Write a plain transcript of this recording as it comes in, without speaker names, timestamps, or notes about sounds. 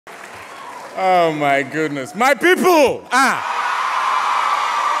Oh my goodness. My people!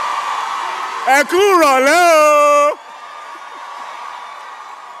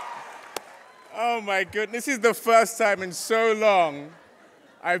 Oh my goodness. This is the first time in so long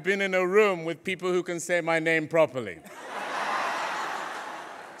I've been in a room with people who can say my name properly.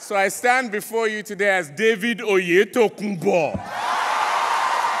 So I stand before you today as David Oyetokunbo.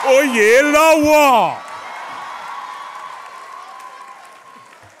 OYELOWO!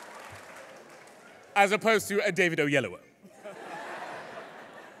 As opposed to a David OYELOWO.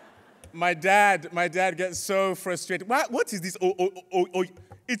 My dad gets so frustrated. What is this?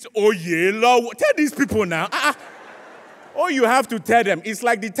 It's OYELOWO. Tell these people now. All you have to tell them, it's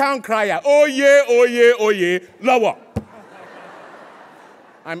like the town crier. OYELOWO.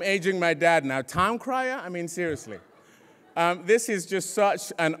 I'm aging my dad now. Town crier? I mean, seriously. This is just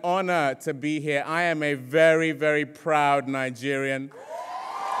such an honor to be here. I am a very, very proud Nigerian.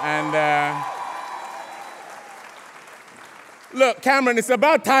 And look, Cameron, it's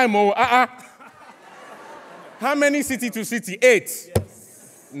about time. How many city to city? 8?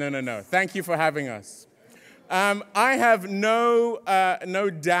 Yes. No. Thank you for having us. I have no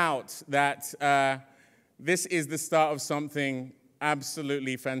doubt that this is the start of something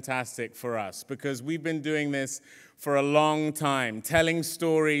absolutely fantastic for us, because we've been doing this for a long time, telling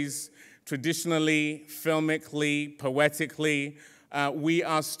stories traditionally, filmically, poetically. We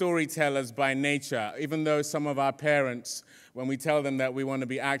are storytellers by nature, even though some of our parents, when we tell them that we want to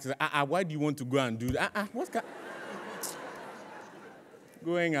be actors, why do you want to go and do that? What's that?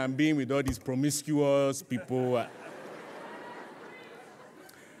 Going and being with all these promiscuous people.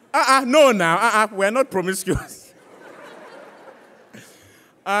 No, we're not promiscuous.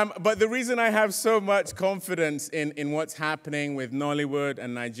 But the reason I have so much confidence in what's happening with Nollywood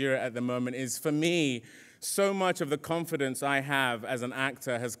and Nigeria at the moment is, for me, so much of the confidence I have as an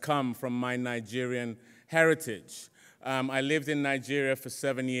actor has come from my Nigerian heritage. I lived in Nigeria for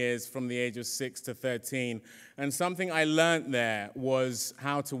 7 years, from the age of 6 to 13, and something I learned there was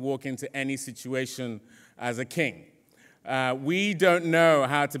how to walk into any situation as a king. We don't know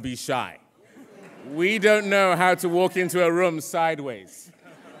how to be shy. We don't know how to walk into a room sideways.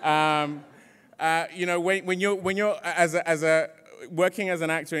 You know, when you're working as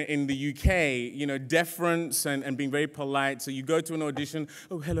an actor in the UK, you know, deference and being very polite. So you go to an audition.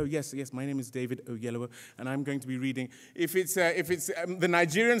 Oh, hello, yes, my name is David OYELOWO, and I'm going to be reading. If it's the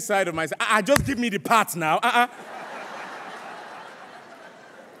Nigerian side of myself, just give me the part now.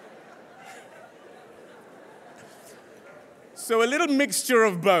 So a little mixture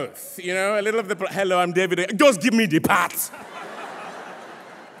of both, you know, a little of the hello, I'm David. Just give me the part.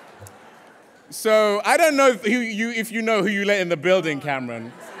 So I don't know if you know who you let in the building,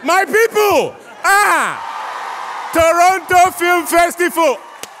 Cameron. My people! Toronto Film Festival!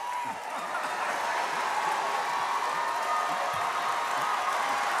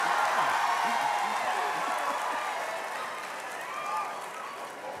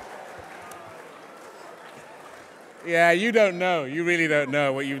 Yeah, you don't know. You really don't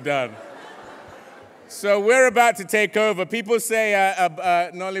know what you've done. So we're about to take over. People say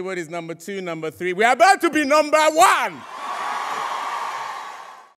Nollywood is number 2, number 3. We're about to be number 1.